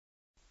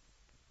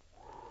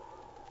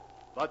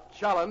The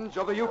Challenge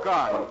of the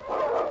Yukon.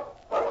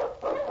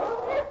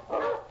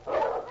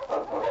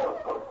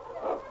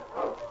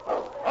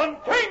 On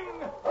King,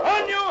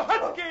 on you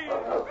Husky!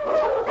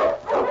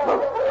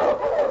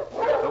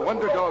 The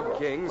Wonder Dog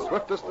King,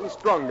 swiftest and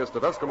strongest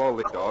of Eskimo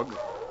lead dogs,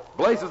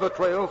 blazes the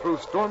trail through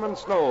storm and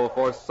snow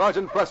for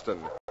Sergeant Preston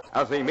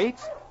as he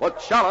meets the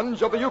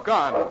Challenge of the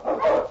Yukon.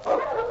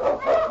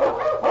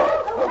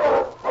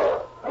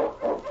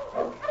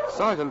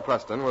 Sergeant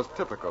Preston was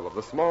typical of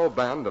the small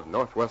band of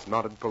Northwest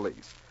Mounted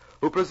Police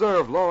who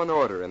preserved law and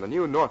order in the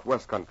new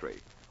Northwest country,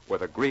 where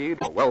the greed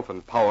for wealth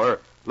and power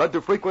led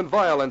to frequent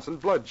violence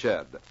and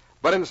bloodshed.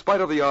 But in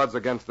spite of the odds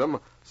against them,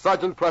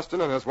 Sergeant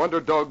Preston and his Wonder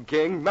Dog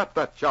King met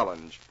that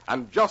challenge,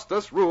 and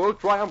justice ruled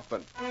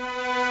triumphant.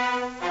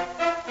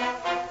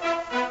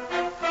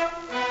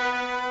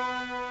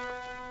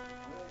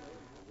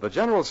 The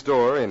general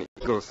store in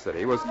Eagle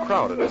City was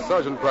crowded as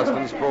Sergeant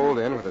Preston strolled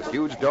in with his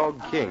huge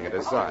dog King at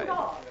his side.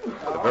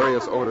 The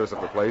various odors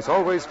of the place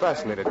always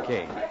fascinated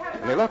King,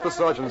 and he left the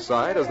sergeant's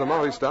side as the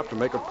Mountie stopped to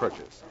make a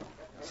purchase.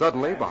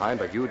 Suddenly,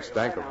 behind a huge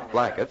stack of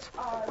blankets,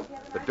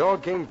 the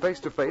dog came face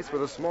to face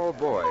with a small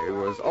boy who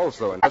was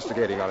also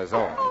investigating on his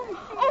own.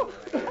 Oh,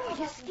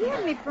 you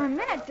scared me for a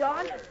minute,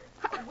 dog.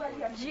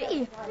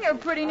 Gee, you're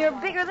pretty near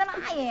bigger than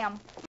I am.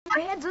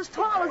 Your head's as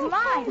tall as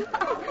mine.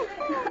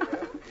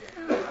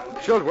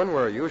 Children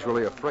were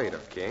usually afraid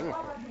of King,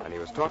 and he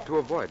was taught to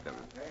avoid them.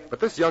 But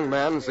this young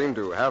man seemed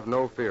to have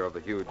no fear of the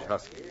huge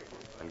husky,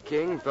 and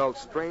King felt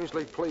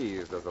strangely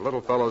pleased as the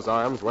little fellow's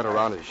arms went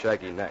around his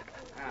shaggy neck.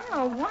 You're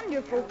a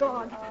wonderful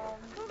dog.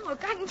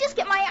 Look, I can just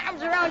get my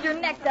arms around your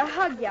neck to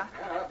hug you.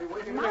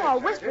 Now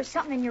I'll whisper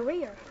something in your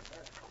ear.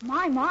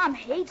 My mom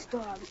hates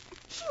dogs.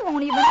 She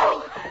won't even...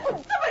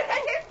 Somebody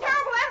take this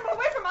terrible animal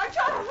away from my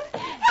child.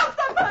 Help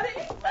somebody.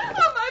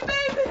 Oh, my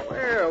baby.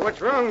 Well,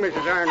 what's wrong,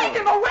 Mrs. Arnold? Take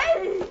him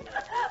away.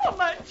 Oh,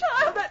 my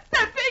child,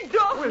 that big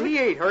dog. Well, he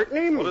ain't hurting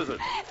him. What is it?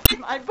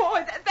 My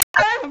boy,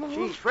 that animal.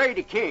 She's afraid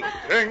of King.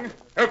 King,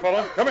 here,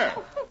 fella, come here.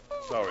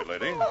 Sorry,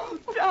 lady. Oh,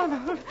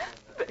 Donald.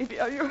 Baby,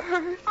 are you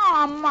hurt?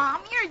 Aw,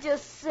 Mom, you're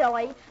just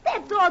silly.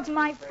 That dog's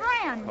my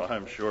friend.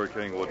 I'm sure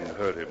King wouldn't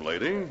hurt him,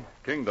 lady.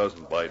 King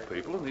doesn't bite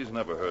people, and he's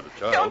never hurt a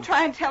child. Don't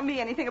try and tell me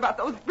anything about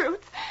those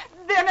brutes.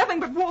 They're nothing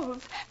but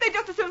wolves. They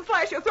just as soon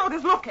slash your throat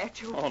as look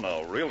at you. Oh,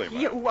 no, really, ma'am.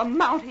 You, a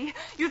Mountie.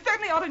 You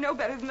certainly ought to know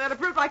better than let a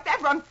brute like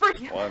that run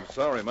free. Well, I'm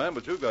sorry, ma'am,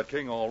 but you've got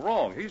King all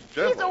wrong. He's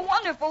gentle. He's a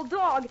wonderful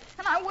dog,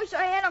 and I wish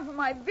I had him for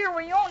my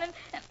very own,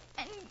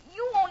 and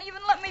you won't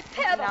even let me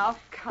pet him. Now,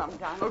 come,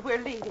 Donald. We're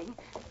leaving.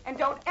 And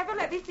don't ever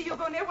let me see you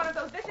go near one of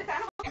those vicious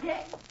animals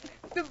again.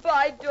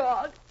 Goodbye,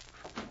 dog.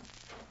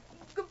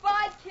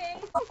 Goodbye,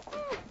 King.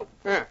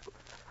 Huh.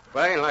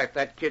 Fine life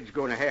that kid's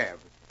going to have.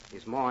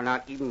 His ma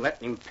not even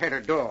letting him pet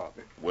a dog.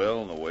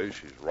 Well, in a way,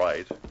 she's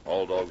right.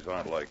 All dogs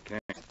aren't like King.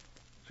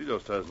 She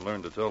just hasn't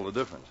learned to tell the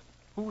difference.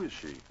 Who is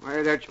she?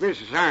 Why, that's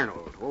Mrs.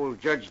 Arnold,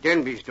 old Judge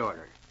Denby's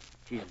daughter.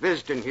 She's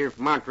visiting here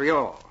from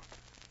Montreal.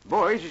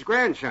 Boy's his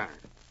grandson.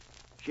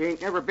 She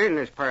ain't never been in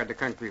this part of the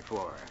country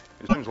before.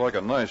 He seems like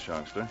a nice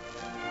youngster.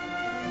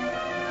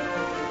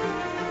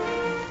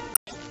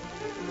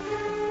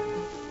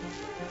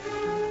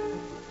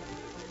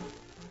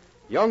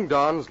 Young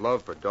Don's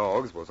love for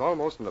dogs was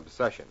almost an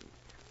obsession.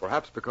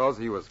 Perhaps because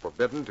he was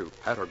forbidden to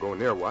pet or go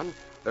near one,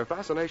 their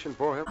fascination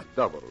for him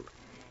doubled.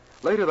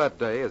 Later that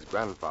day, his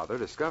grandfather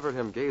discovered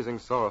him gazing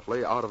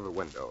sorrowfully out of the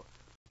window.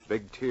 A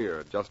big tear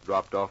had just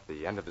dropped off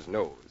the end of his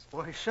nose.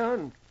 Why,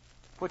 son,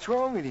 what's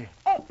wrong with you?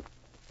 Oh,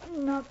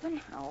 nothing.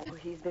 Oh,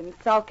 he's been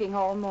sulking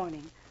all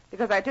morning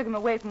because I took him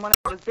away from one of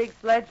those big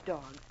sledge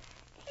dogs.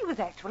 He was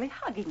actually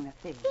hugging the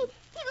thing. He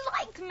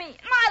liked me,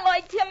 and I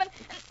liked him, and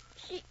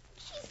she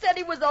said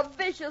he was a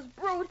vicious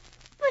brute,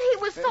 but he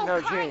was so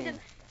Now, kind. Jane, And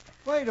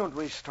why don't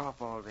we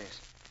stop all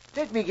this?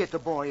 Let me get the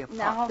boy a pop.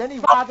 Now, Then he...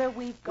 Father,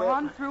 we've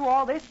gone through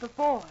all this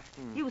before.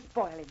 You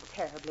spoil him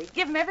terribly.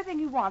 Give him everything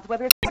he wants,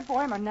 whether it's good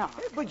for him or not.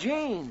 But,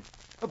 Jane,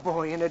 a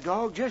boy and a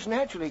dog just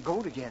naturally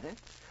go together.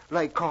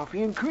 Like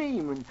coffee and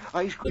cream and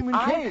ice cream and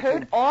cake. I've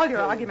heard and... all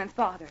your arguments,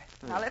 Father.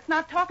 Now, let's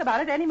not talk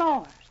about it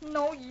anymore.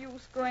 no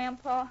use,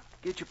 Grandpa.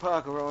 Get your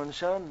parka on,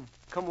 son.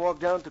 Come walk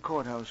down to the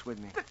courthouse with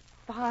me. But,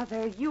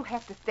 Father, you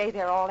have to stay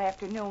there all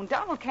afternoon.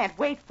 Donald can't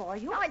wait for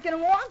you. I can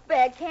walk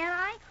back, can't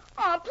I?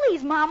 Oh,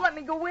 please, Mom, let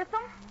me go with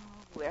him.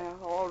 Well,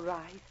 all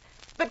right.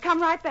 But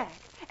come right back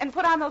and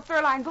put on those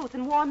fur-lined boots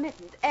and warm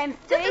mittens and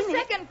stay Just a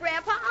near... second,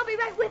 Grandpa. I'll be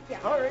right with you.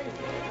 Hurry.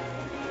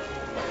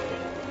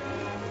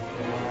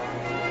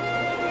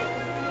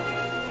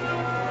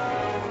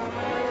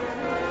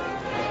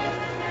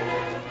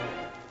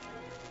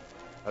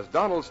 As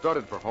Donald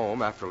started for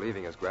home after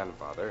leaving his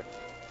grandfather,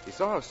 he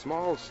saw a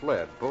small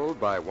sled pulled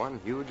by one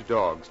huge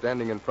dog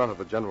standing in front of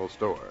the general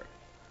store.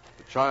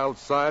 The child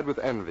sighed with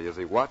envy as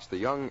he watched the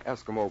young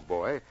Eskimo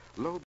boy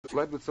load the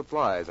sled with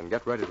supplies and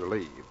get ready to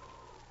leave.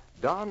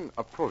 Don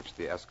approached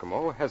the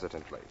Eskimo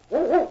hesitantly.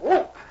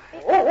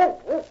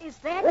 Is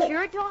that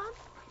your dog?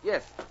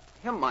 Yes,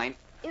 him mine.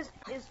 Is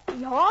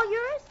he all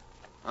yours?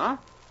 Huh?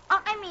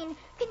 I mean,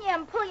 can you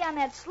have him pull you on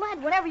that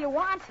sled whenever you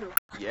want to?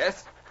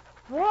 Yes.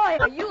 Boy,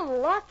 are you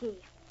lucky.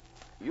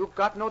 You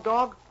got no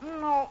dog?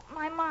 No,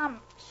 my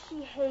mom,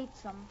 she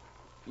hates them.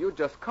 You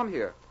just come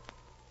here.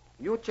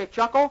 You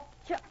Chaco?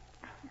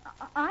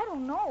 I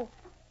don't know.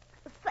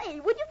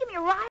 Say, would you give me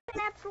a ride in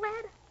that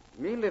sled?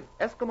 Me live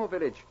Eskimo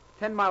village,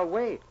 10-mile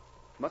way.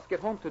 Must get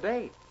home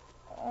today.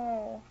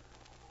 Oh.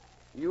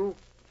 You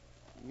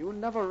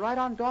never ride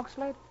on dog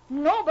sled?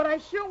 No, but I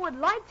sure would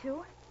like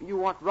to. You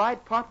want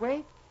ride part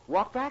way?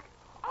 Walk back?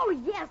 Oh,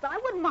 yes, I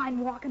wouldn't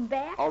mind walking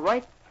back. All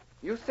right.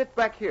 You sit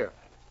back here.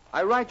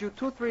 I ride you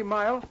 2-3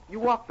 miles. You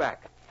walk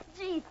back.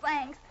 Gee,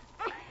 thanks.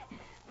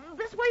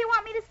 This where you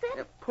want me to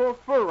sit? Pull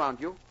fur around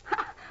you.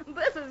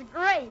 This is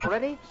great.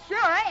 Ready? Sure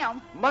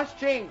am. March,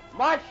 Ching.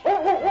 March. To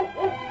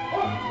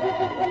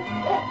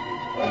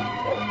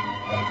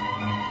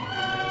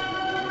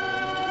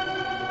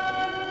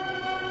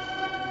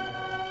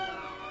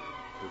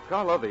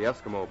Kala, the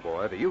Eskimo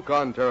boy, the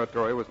Yukon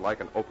Territory was like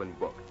an open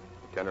book.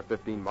 The 10 or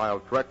 15-mile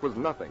trek was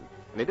nothing,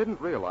 and he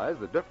didn't realize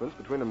the difference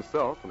between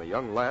himself and the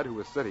young lad who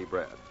was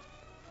city-bred.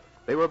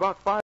 They were about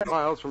 5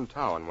 miles from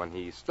town when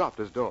he stopped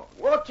his dog.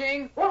 Whoa,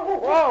 Ching.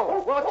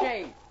 Whoa,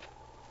 Ching.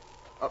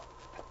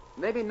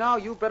 Maybe now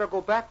you better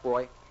go back,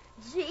 boy.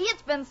 Gee,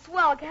 it's been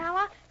swell,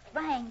 Calla.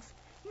 Thanks.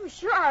 You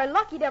sure are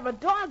lucky to have a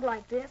dog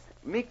like this.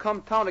 Me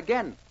come town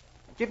again.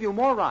 Give you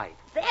more ride.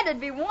 That'd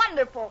be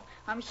wonderful.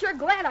 I'm sure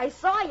glad I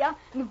saw you.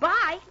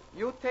 Goodbye.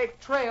 You take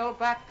trail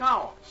back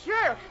town.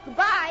 Sure.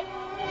 Goodbye.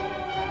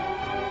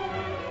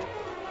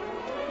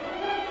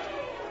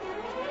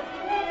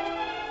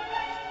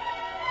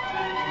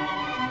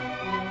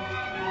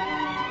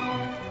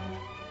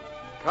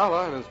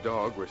 Kala and his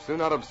dog were soon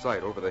out of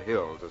sight over the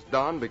hills as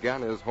Don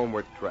began his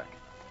homeward trek.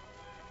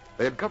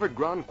 They had covered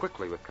ground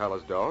quickly with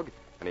Kala's dog,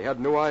 and he had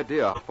no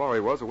idea how far he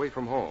was away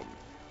from home.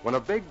 When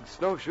a big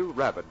snowshoe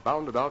rabbit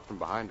bounded out from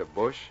behind a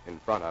bush in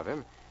front of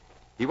him,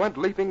 he went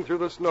leaping through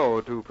the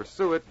snow to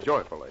pursue it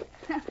joyfully.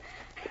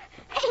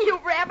 Hey, you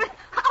rabbit,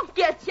 I'll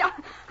get you.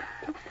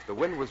 The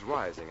wind was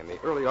rising, and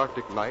the early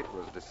Arctic night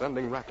was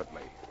descending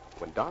rapidly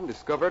when Don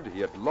discovered he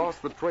had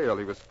lost the trail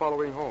he was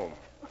following home.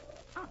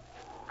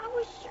 I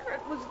was sure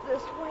it was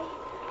this way.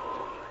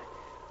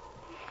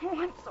 Oh,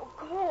 I'm so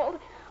cold.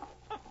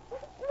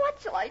 What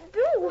shall I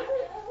do?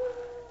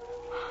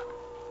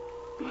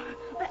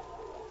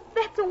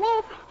 That's a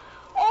wolf.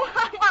 Oh,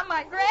 I want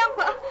my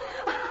grandpa.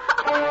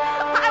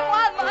 I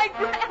want my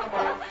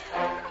grandpa.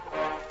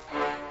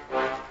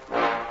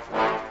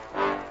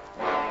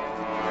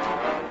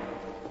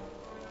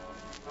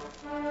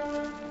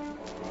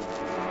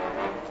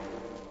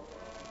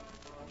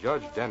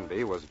 Judge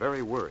Denby was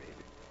very worried.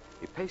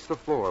 He paced the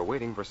floor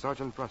waiting for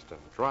Sergeant Preston,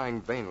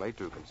 trying vainly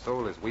to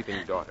console his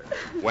weeping daughter.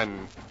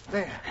 When...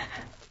 There.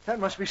 That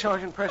must be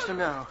Sergeant Preston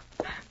now.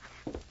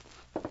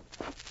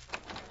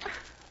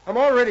 I'm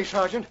all ready,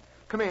 Sergeant.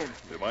 Come in.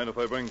 Do you mind if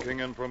I bring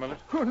King in for a minute?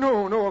 Oh,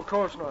 no, of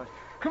course not.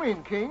 Come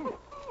in, King.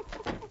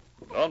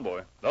 Down,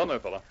 boy. Down there,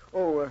 fella.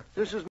 Oh,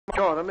 this is my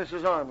daughter,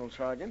 Mrs. Arnold,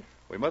 Sergeant.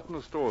 We met in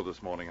the store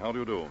this morning. How do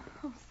you do?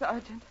 Oh,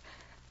 Sergeant,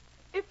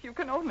 if you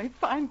can only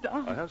find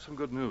Don. I have some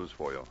good news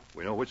for you.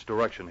 We know which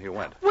direction he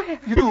went. Where?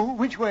 You do?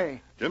 Which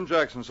way? Jim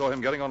Jackson saw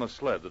him getting on a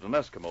sled that an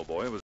Eskimo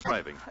boy was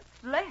driving. A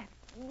sled?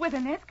 With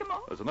an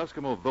Eskimo? There's an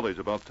Eskimo village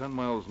about 10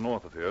 miles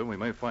north of here, and we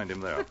may find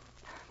him there.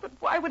 But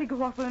why would he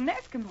go off with an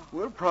Eskimo?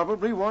 Well,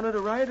 probably wanted to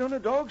ride on a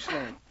dog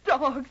sled.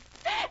 Dogs.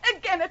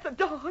 Again, it's a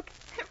dog.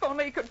 If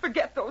only he could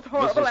forget those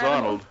horrible Mrs. animals.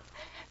 Arnold,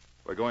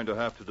 we're going to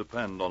have to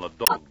depend on a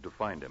dog to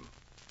find him.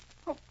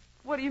 Oh,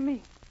 what do you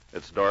mean?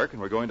 It's dark,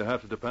 and we're going to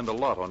have to depend a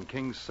lot on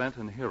King's scent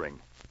and hearing.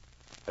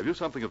 Have you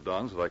something of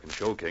Don's that I can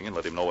show King and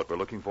let him know what we're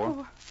looking for?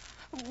 Oh,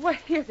 well,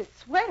 here's his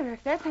sweater,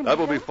 if that's any That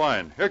will be help.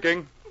 fine. Here,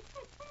 King.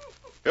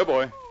 Here,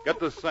 boy. Get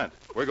this scent.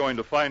 We're going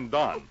to find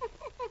Don.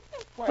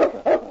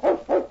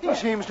 He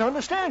seems to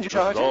understand you, This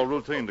is Sergeant. all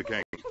routine to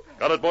King.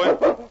 Got it, boy?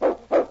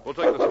 We'll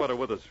take the sweater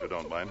with us if you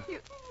don't mind.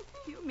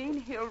 You mean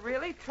he'll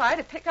really try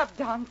to pick up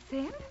Don's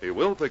scent? He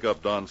will pick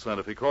up Don's scent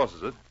if he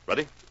crosses it.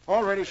 Ready?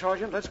 All ready,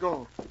 Sergeant. Let's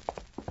go.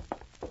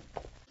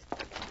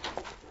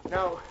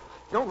 Now,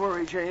 don't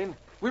worry, Jane.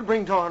 We'll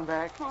bring Dawn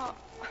back. Oh,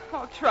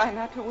 I'll try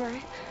not to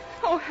worry.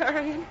 Oh,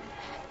 hurry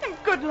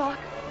and good luck.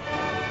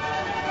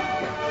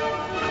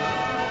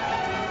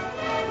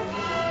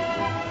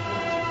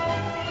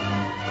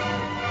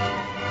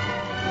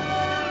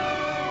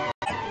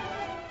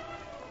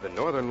 The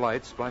northern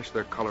lights splashed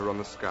their color on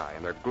the sky,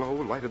 and their glow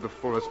lighted the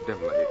forest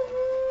dimly.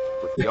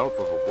 With the yelp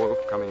of a wolf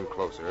coming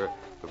closer,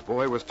 the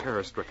boy was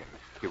terror-stricken.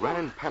 He ran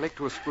in panic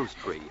to a spruce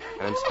tree,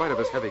 and in spite of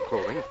his heavy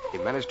clothing, he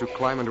managed to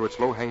climb into its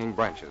low-hanging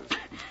branches.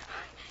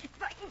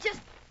 If I can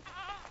just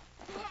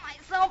pull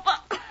myself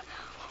up. Oh,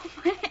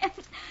 my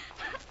hands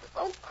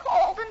are so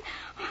cold and...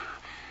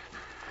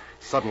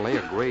 Suddenly,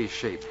 a gray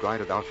shape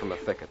glided out from the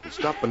thicket and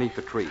stopped beneath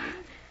the tree.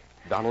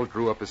 Donald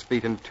drew up his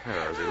feet in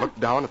terror as he looked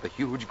down at the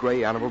huge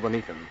gray animal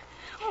beneath him.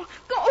 Oh,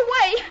 go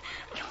away.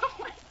 Go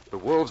away. The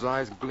wolf's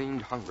eyes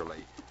gleamed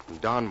hungrily,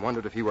 and Don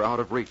wondered if he were out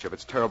of reach of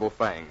its terrible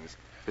fangs.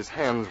 His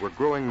hands were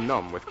growing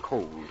numb with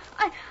cold.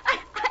 I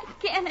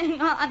can't hang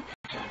on.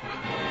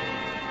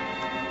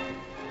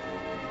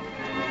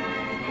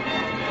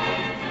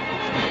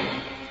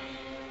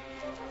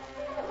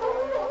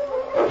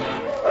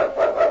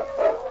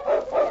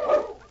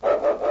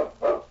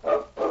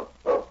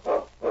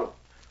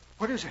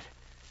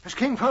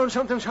 King found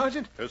something,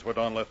 Sergeant? Here's where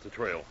Don left the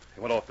trail. He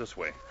went off this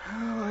way.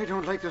 Oh, I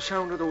don't like the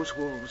sound of those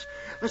wolves.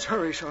 Let's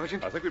hurry,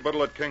 Sergeant. I think we'd better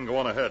let King go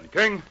on ahead.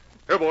 King,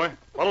 here, boy.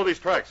 Follow these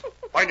tracks.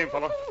 Find him,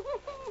 fella.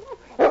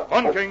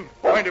 Run, King.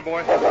 Find him,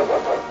 boy.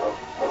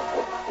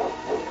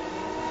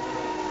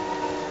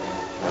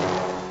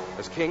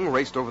 As King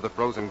raced over the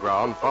frozen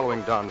ground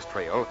following Don's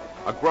trail,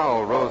 a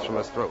growl rose from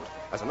his throat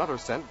as another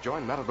scent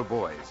joined that of the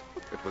boys.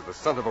 It was the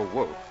scent of a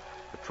wolf.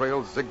 The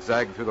trail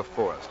zigzagged through the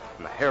forest,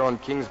 and the hair on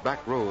King's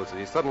back rose as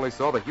he suddenly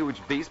saw the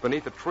huge beast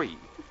beneath a tree.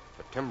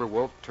 The timber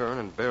wolf turned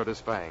and bared his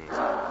fangs.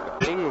 The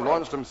King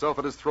launched himself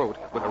at his throat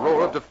with a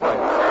roar of defiance.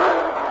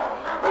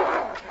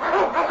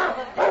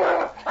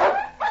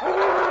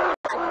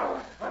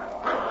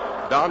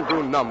 Don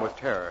grew numb with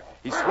terror.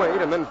 He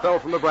swayed and then fell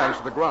from the branch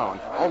to the ground,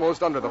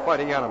 almost under the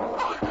fighting animal.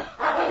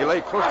 He lay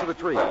close to the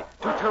tree,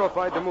 too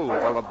terrified to move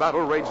while the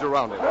battle raged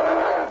around him.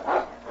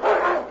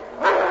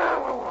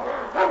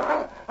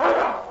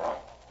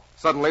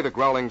 Suddenly, the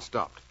growling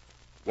stopped.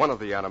 One of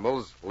the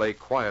animals lay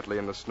quietly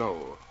in the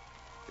snow.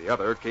 The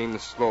other came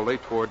slowly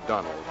toward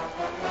Donald.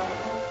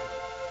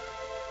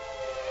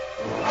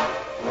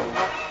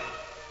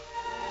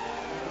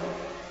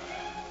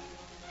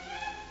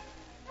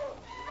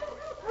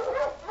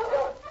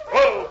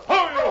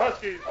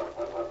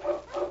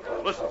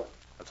 Listen,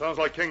 that sounds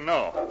like King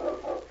now.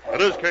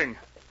 It is King.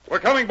 We're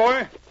coming,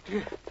 boy.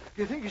 Do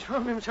you think he's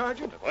found him,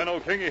 Sergeant? If I know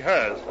King, he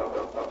has.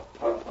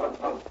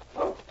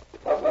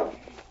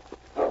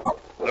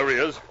 There he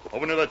is,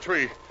 over near that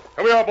tree.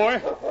 Here we are, boy.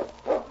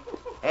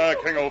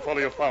 King, old fellow,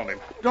 you found him.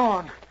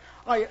 Dawn,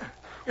 Wait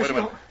a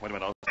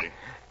minute, I'll see.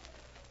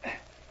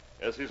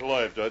 Yes, he's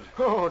alive, Judge.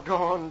 Oh,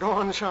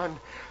 Dawn, son.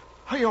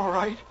 Are you all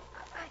right?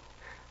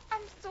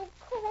 I'm so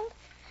cold.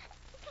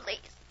 Please,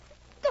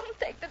 don't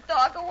take the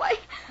dog away.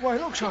 Why,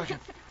 look,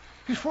 Sergeant.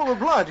 He's full of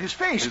blood. His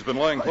face. He's been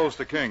lying close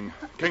to King.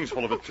 King's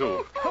full of it,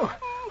 too. Oh,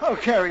 I'll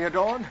carry you,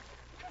 Dawn.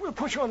 We'll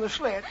put you on the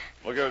sled.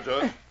 Look here,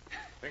 Judge.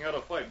 King had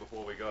a fight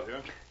before we got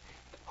here.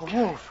 A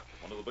wolf.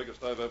 One of the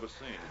biggest I've ever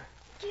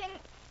seen.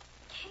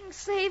 King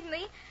saved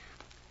me.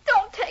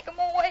 Don't take him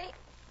away.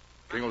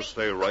 King will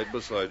stay right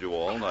beside you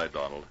all night,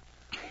 Donald.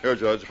 Here,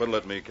 Judge, better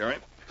let me carry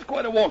him. It's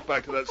quite a walk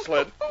back to that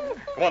sled.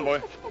 Come on,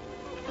 boy.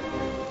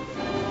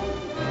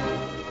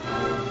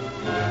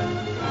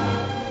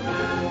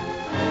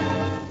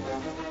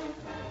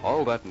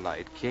 All that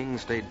night, King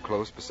stayed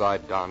close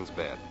beside Don's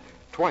bed.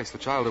 Twice the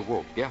child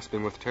awoke,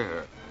 gasping with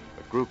terror,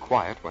 but grew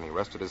quiet when he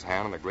rested his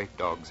hand on the great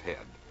dog's head.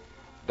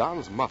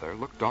 Don's mother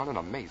looked on in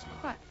amazement.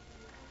 What?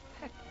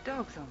 That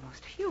dog's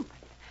almost human.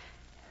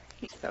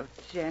 He's so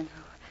gentle.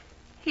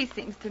 He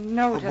seems to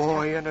know A just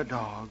boy and a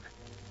dog.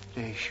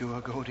 They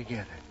sure go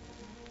together.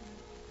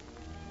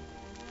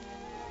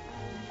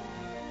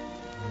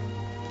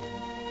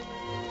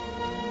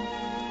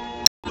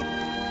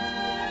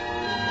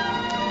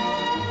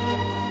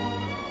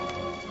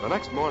 The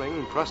next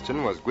morning,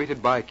 Preston was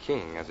greeted by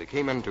King as he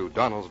came into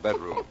Donald's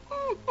bedroom.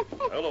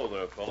 Hello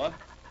there, fella.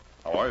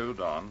 How are you,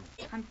 Don?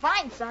 I'm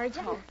fine,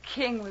 Sergeant. Oh,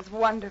 King was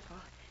wonderful.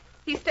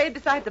 He stayed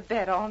beside the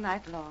bed all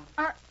night long.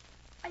 Are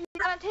you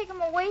going to take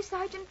him away,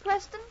 Sergeant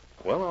Preston?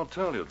 Well, I'll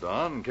tell you,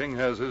 Don. King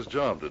has his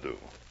job to do.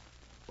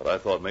 But I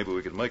thought maybe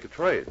we could make a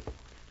trade.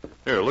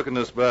 Here, look in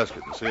this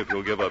basket and see if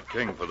you'll give up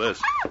King for this.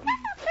 A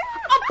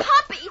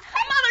puppy!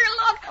 Mother,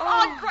 look!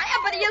 Oh,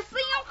 grab it. Do you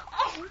see him?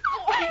 Oh,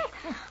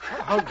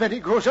 boy. I'll bet he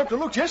grows up to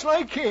look just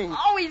like King.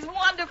 Oh, he's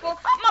wonderful.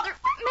 Mother,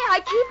 may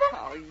I keep him?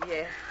 Oh,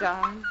 yes,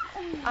 darling.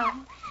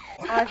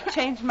 I've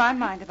changed my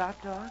mind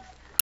about dogs.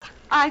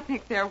 I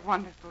think they're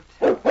wonderful,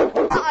 too.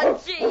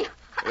 Oh, gee.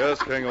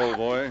 Yes, King, old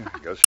boy.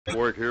 Guess your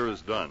work here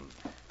is done.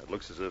 It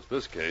looks as if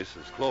this case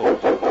is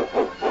closed.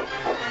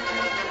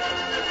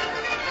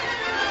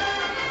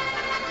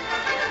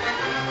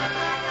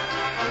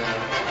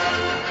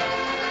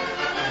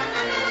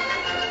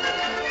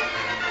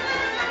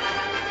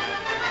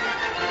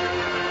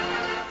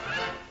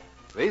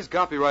 These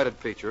copyrighted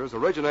features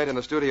originate in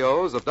the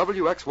studios of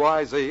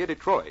WXYZ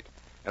Detroit,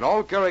 and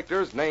all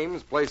characters,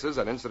 names, places,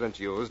 and incidents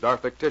used are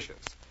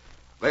fictitious.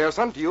 They are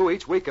sent to you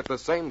each week at the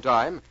same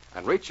time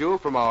and reach you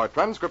from our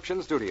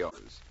transcription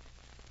studios.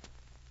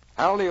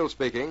 Hal Neal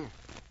speaking.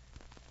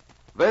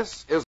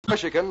 This is the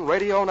Michigan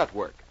Radio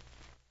Network.